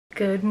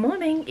Good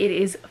morning. It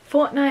is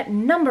fortnight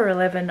number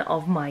 11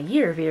 of my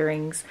year of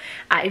earrings.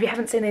 If you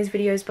haven't seen these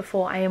videos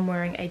before, I am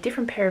wearing a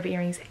different pair of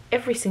earrings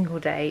every single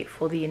day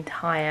for the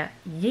entire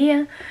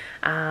year.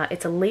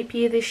 It's a leap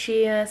year this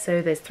year,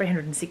 so there's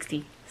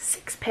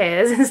 366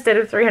 pairs instead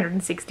of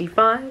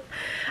 365.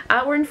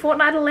 We're in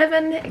fortnight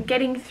 11,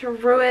 getting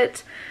through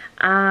it.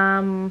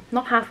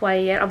 Not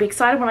halfway yet. I'll be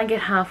excited when I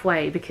get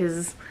halfway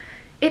because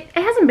it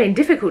hasn't been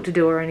difficult to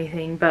do or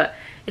anything, but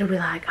it'll be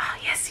like, oh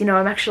yes, you know,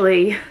 I'm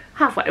actually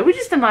halfway, which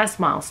is a nice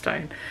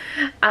milestone.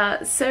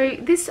 So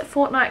this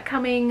fortnight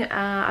coming,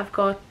 I've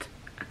got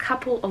a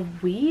couple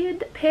of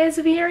weird pairs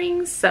of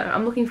earrings, so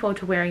I'm looking forward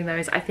to wearing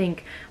those. I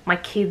think my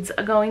kids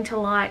are going to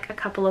like a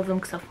couple of them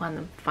because I find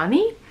them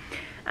funny,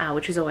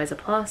 which is always a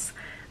plus.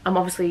 I'm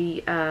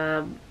obviously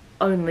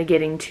only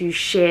getting to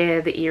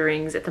share the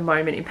earrings at the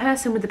moment in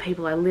person with the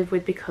people I live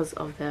with because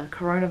of the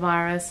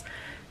coronavirus.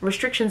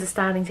 Restrictions are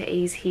starting to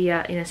ease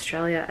here in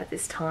Australia at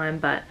this time,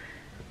 but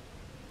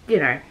you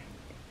know,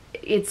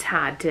 it's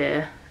hard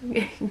to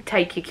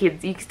take your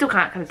kids. You still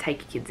can't kind of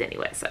take your kids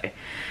anywhere. So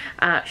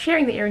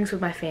sharing the earrings with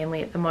my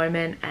family at the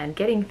moment and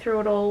getting through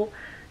it all,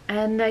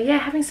 and yeah,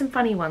 having some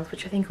funny ones,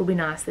 which I think will be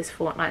nice this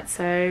fortnight.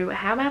 So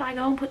how about I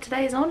go and put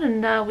today's on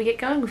and we get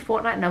going with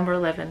fortnight number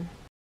 11.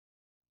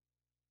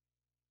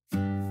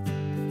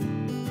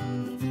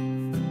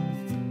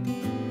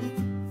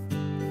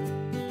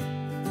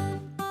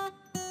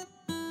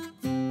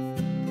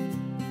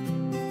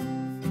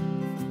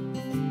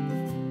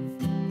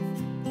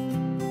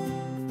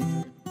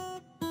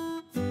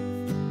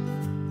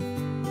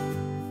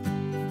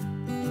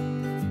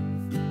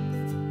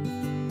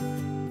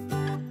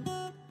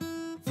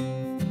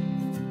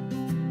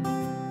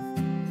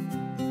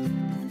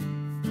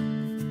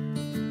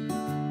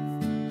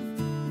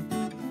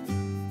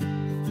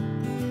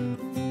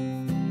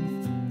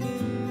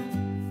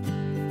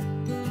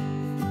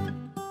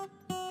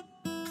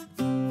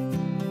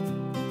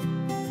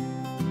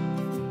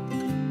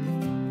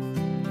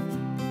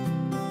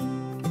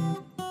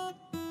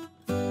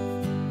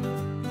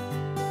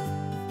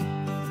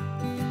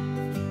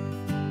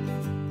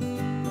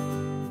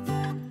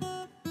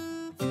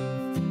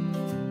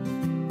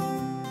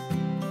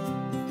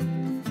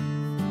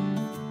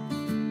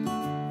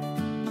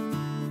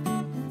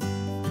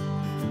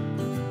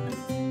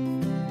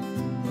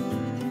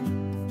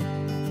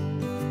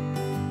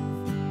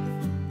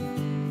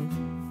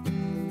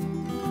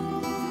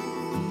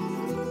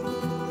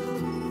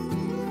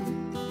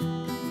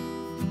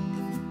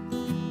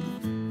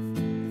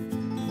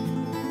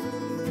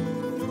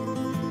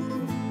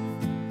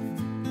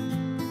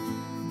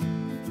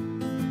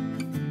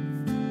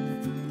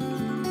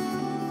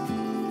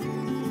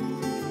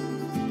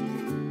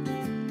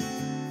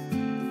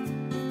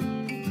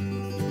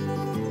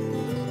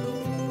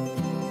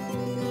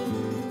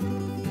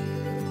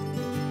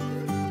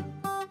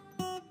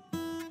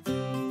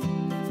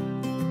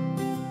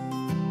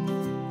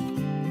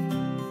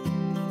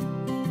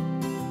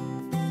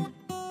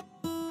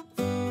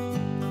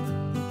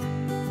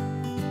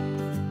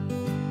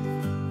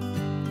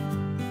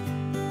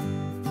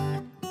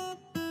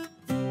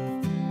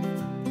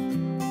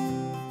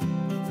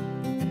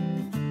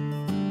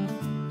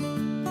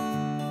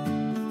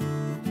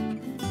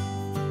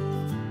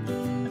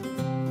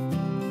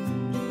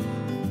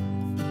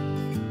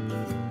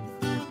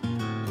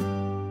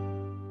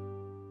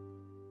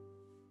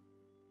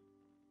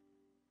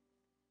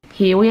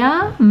 Here we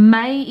are,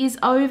 May is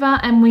over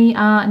and we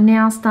are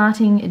now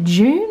starting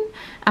June.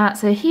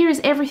 So here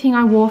is everything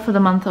I wore for the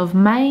month of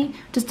May.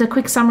 Just a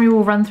quick summary,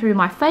 we'll run through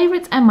my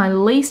favourites and my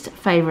least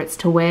favourites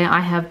to wear.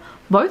 I have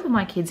both of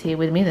my kids here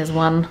with me, there's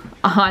one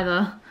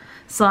either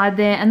side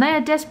there, and they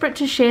are desperate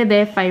to share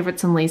their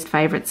favourites and least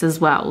favourites as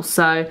well.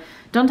 So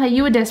Dante,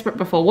 you were desperate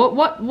before.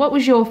 What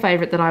was your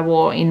favourite that I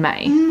wore in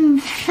May?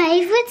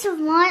 Favourites of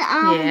mine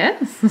are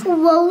yes.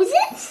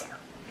 Roses.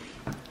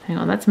 Hang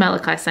on, that's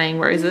Malachi saying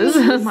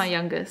roses, my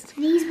youngest.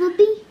 These would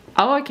be?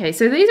 Oh, okay,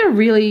 so these are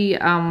really,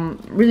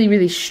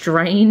 really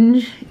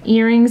strange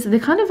earrings. They're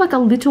kind of like a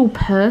little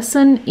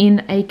person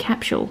in a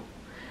capsule.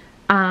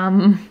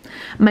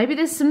 Maybe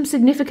there's some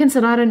significance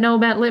that I don't know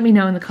about. Let me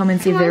know in the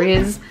comments if there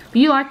is.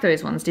 But you like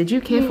those ones, did you?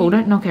 Careful,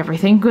 don't knock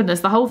everything. Goodness,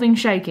 the whole thing's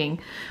shaking.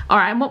 All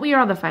right, and what were your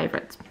other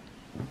favourites?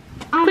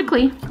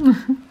 Quickly.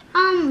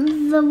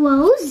 The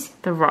rose.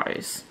 The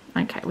rose.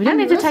 Okay, we don't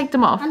need to take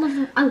them off. I love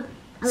them. Oh.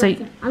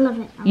 I love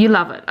it. You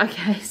love it.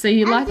 Okay, so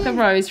you like the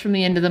rose from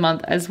the end of the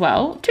month as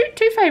well.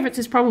 Two favourites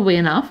is probably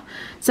enough.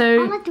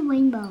 So I like the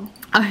rainbow.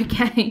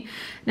 Okay.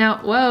 Now,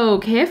 whoa,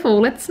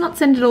 careful. Let's not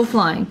send it all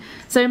flying.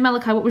 So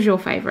Malachi, what was your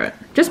favourite?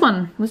 Just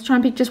one. Let's try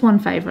and pick just one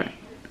favourite.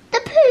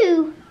 The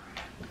poo.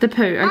 The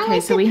poo. Okay,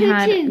 like so we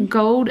had too.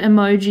 Gold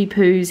emoji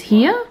poos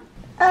here.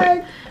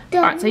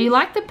 Alright, so you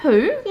like the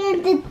poo?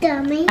 And the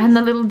dummies. And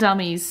the little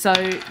dummies. So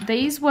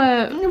these were,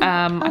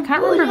 I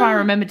can't remember if I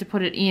remembered to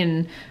put it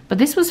in, but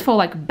this was for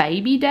like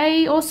baby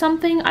day or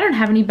something. I don't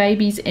have any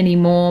babies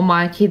anymore.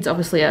 My kids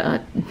obviously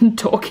are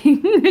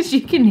talking, as you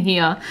can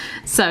hear.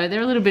 So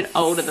they're a little bit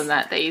older than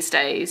that these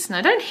days.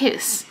 No, don't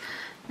hiss.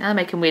 Now they're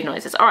making weird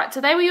noises. All right,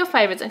 so they were your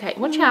favorites. Okay,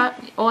 watch out.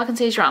 All I can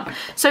see is your arm.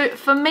 So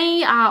for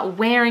me,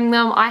 wearing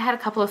them, I had a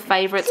couple of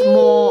favorites,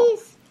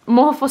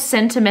 more for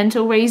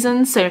sentimental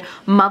reasons. So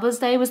Mother's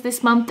Day was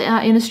this month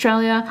in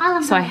Australia.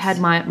 So I had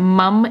my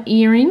mum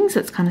earrings.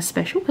 It's kind of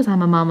special because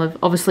I'm a mum of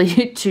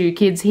obviously 2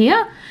 kids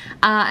here.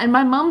 And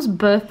my mum's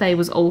birthday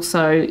was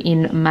also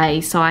in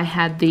May. So I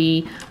had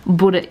the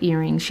Buddha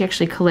earrings. She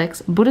actually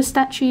collects Buddha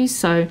statues.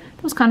 So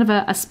it was kind of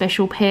a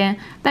special pair.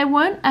 They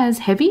weren't as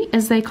heavy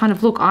as they kind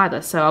of look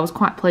either. So I was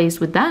quite pleased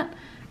with that.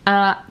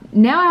 Now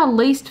our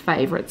least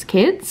favorites,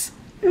 kids.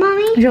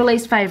 Mommy? What's your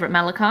least favorite,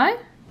 Malachi?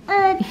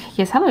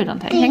 Yes, hello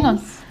Dante. These. Hang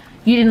on.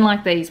 You didn't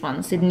like these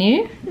ones, didn't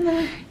you?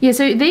 No. Yeah,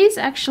 so these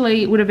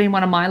actually would have been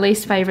one of my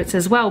least favourites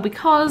as well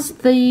because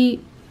the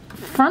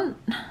front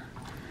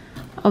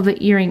of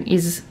the earring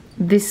is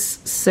this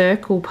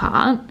circle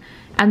part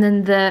and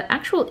then the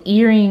actual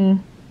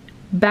earring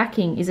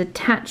backing is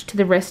attached to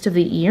the rest of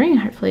the earring.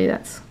 Hopefully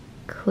that's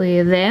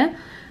clear there.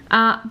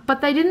 But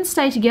they didn't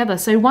stay together.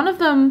 So one of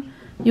them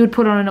you would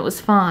put on and it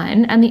was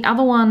fine and the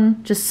other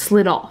one just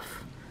slid off.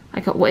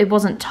 Like it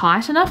wasn't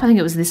tight enough. I think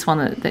it was this one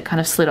that kind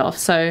of slid off.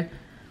 So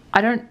I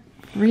don't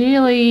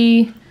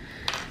really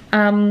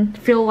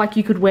feel like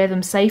you could wear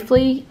them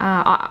safely.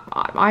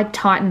 I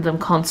tightened them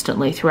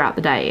constantly throughout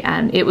the day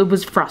and it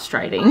was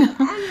frustrating.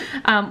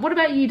 What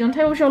about you,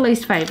 Dante? What was your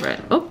least favourite?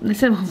 Oh,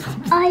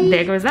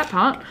 there goes that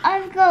part.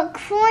 I've got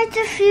quite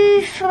a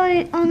few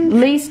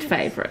least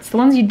favourites, the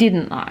ones you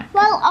didn't like.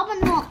 Well, I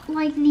would not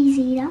like these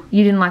either.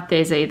 You didn't like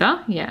theirs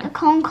either? Yeah. The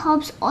corn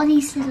cobs or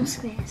these little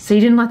squares. So you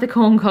didn't like the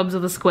corn cobs or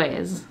the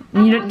squares?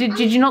 Did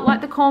you not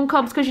like the corn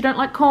cobs because you don't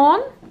like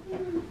corn?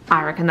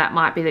 I reckon that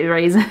might be the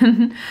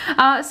reason.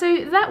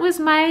 So that was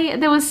May.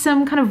 There was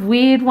some kind of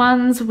weird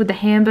ones with the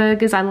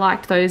hamburgers. I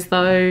liked those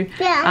though.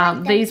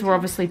 Yeah, these were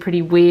obviously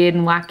pretty weird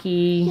and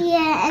wacky.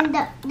 Yeah, and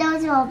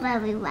those are all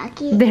very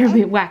wacky. They're a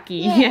bit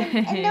wacky, yeah.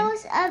 And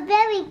those are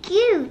very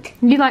cute.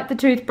 You like the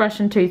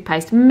toothbrush and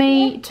toothpaste.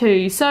 Me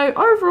too. So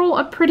overall,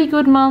 a pretty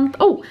good month.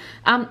 Oh,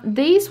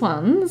 these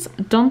ones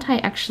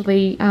Dante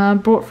actually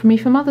brought for me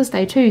for Mother's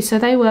Day too. So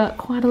they were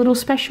quite a little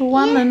special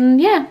one.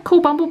 And yeah, cool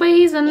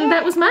bumblebees and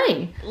that was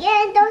May.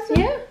 Yeah, those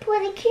are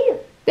pretty cute.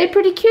 They're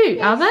pretty cute,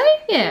 are they?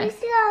 Yeah. We're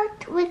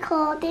still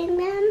recording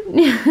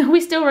them.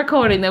 We're still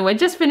recording them. We're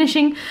just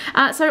finishing.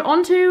 So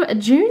on to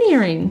June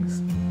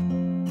earrings.